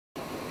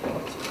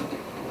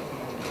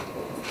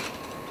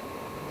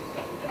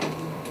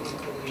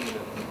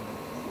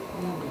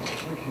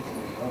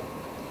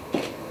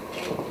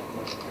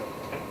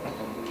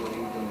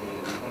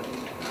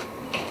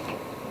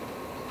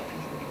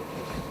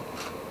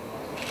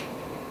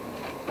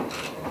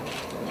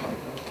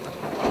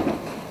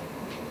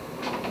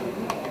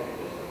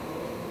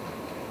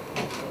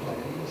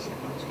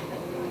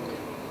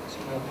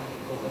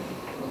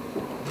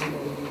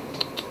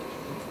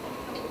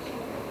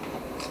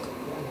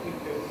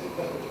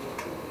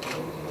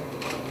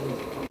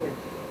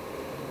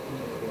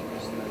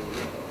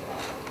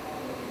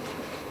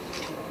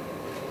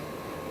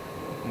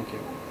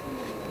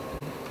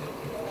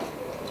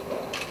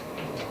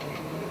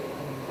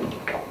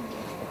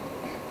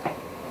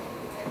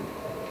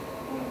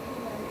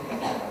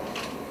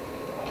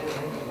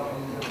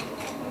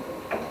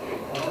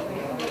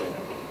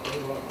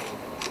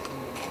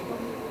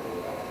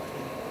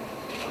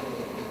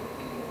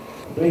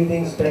doing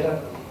things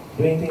better,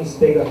 doing things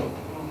bigger.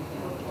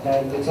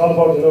 And it's all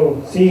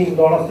about, seeing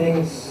a lot of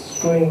things,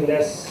 doing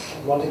less,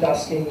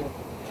 multitasking.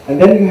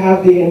 And then you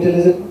have the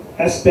intelligent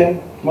S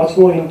Pen, much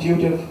more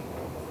intuitive.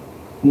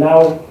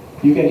 Now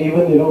you can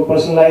even,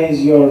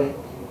 personalize your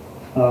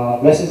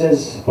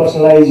messages,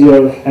 personalize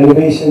your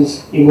animations,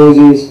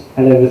 emojis,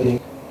 and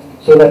everything,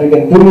 so that you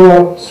can do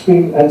your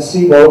screen and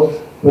see both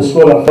the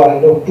scroll of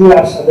two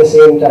apps at the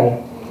same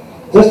time.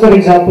 Just for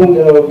example,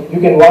 you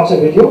can watch a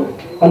video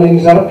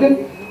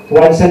uninterrupted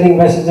while sending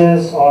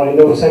messages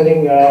or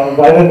sending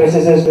viral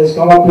messages. Let's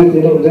come up with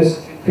this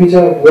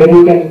feature where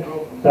you can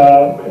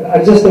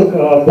adjust the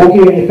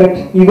bokeh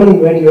effect even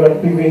when you are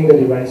previewing the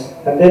device,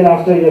 and then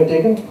after you have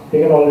taken,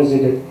 you can always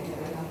edit.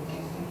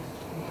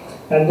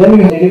 And then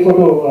you have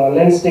telephoto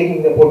lens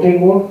taking the portrait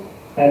mode,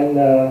 and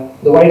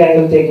the wide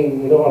angle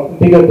taking a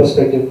bigger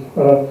perspective,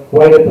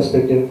 wider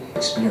perspective.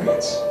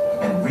 Experience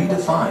and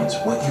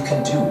redefines what you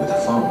can do with a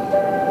phone.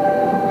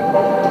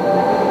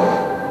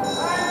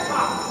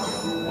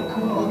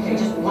 Okay,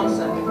 just 1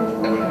 second.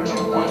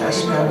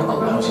 S Pen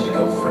allows you to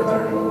go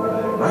further.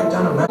 Write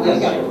down a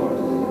message.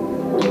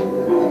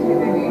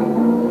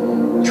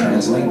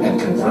 Translate and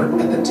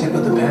convert at the tip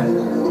of the pen.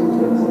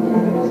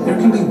 There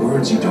can be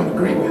words you don't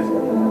agree with,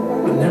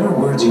 but never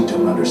words you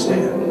don't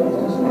understand.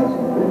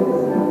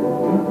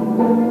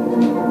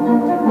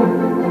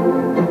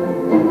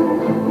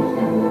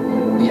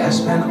 The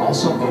S Pen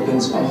also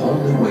opens a whole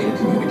new way to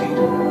communicate.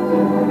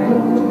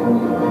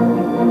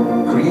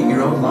 Create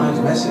your own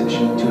live message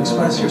to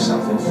express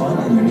yourself in fun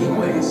and unique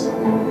ways.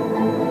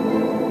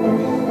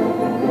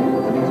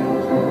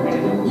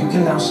 You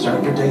can now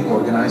start your day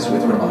organized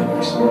with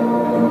reminders.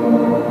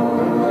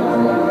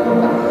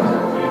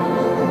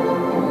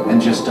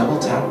 And just double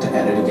tap to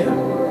edit again.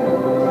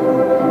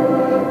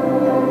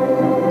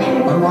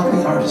 Unlock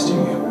the artist in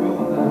you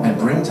and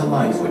bring to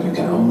life what you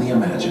can only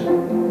imagine.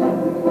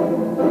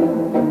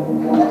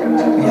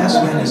 The S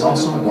Pen is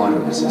also water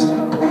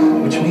resistant,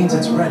 which means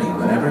it's ready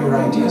whenever your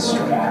ideas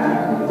strike.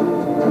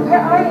 Where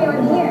are you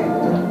in here?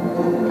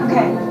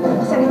 Okay,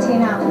 I'll send it to you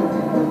now.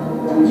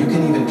 You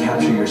can even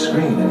capture your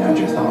screen and add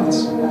your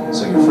thoughts,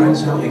 so your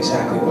friends know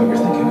exactly what you're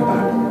thinking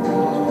about.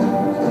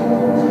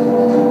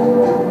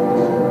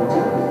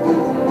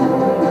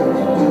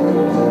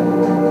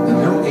 The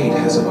Note 8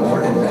 has a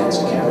more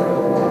advanced camera.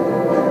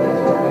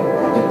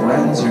 It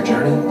brightens your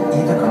journey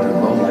even under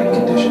low light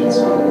conditions.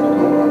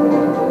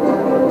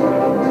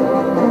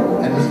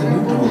 And with the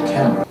new dual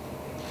camera,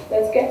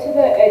 let's get to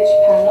the edge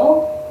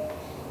panel.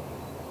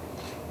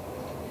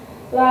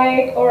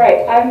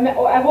 Alright,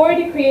 I've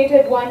already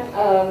created one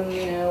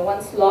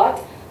slot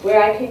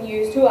where I can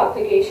use two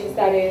applications,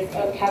 that is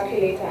a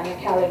calculator and a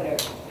calendar.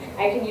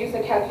 I can use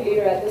the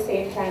calculator at the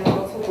same time and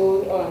also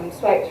go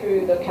swipe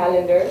through the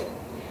calendar.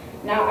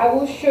 Now I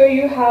will show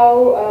you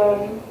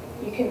how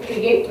you can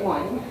create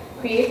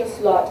a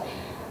slot.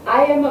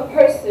 I am a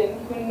person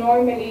who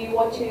normally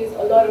watches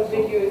a lot of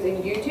videos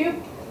in YouTube,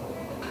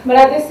 but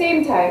at the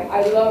same time,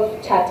 I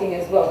love chatting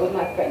as well with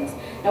my friends.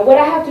 Now what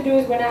I have to do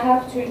is, when I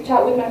have to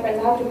chat with my friends,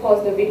 I have to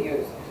pause the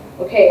videos.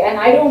 Okay, and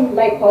I don't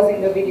like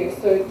pausing the videos,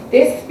 so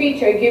this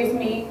feature gives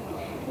me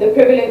the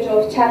privilege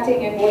of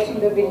chatting and watching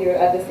the video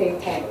at the same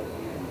time.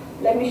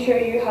 Let me show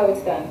you how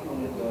it's done.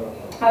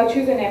 I'll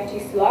choose an empty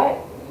slot.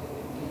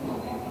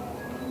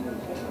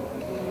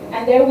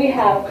 And there we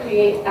have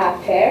create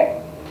app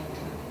pair.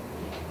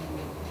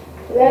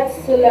 Let's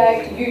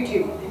select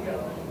YouTube.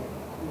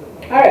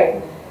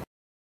 Alright.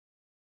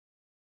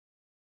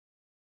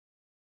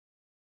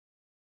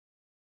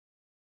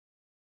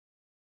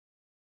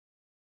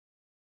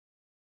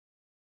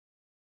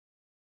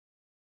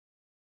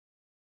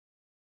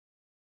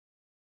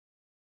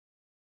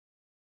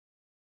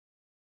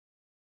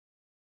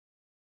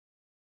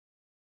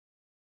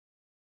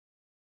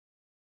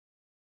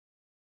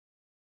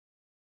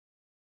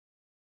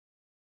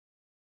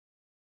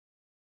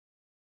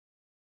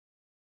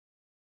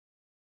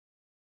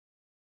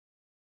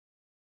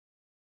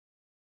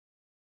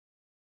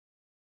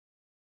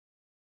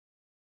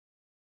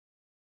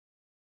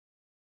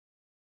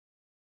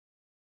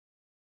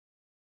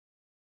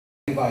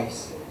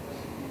 Device.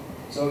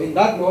 So in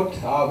that note,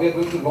 we are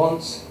going to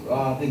launch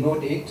the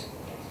Note 8,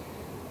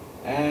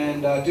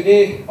 and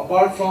today,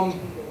 apart from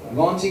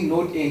launching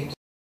Note 8,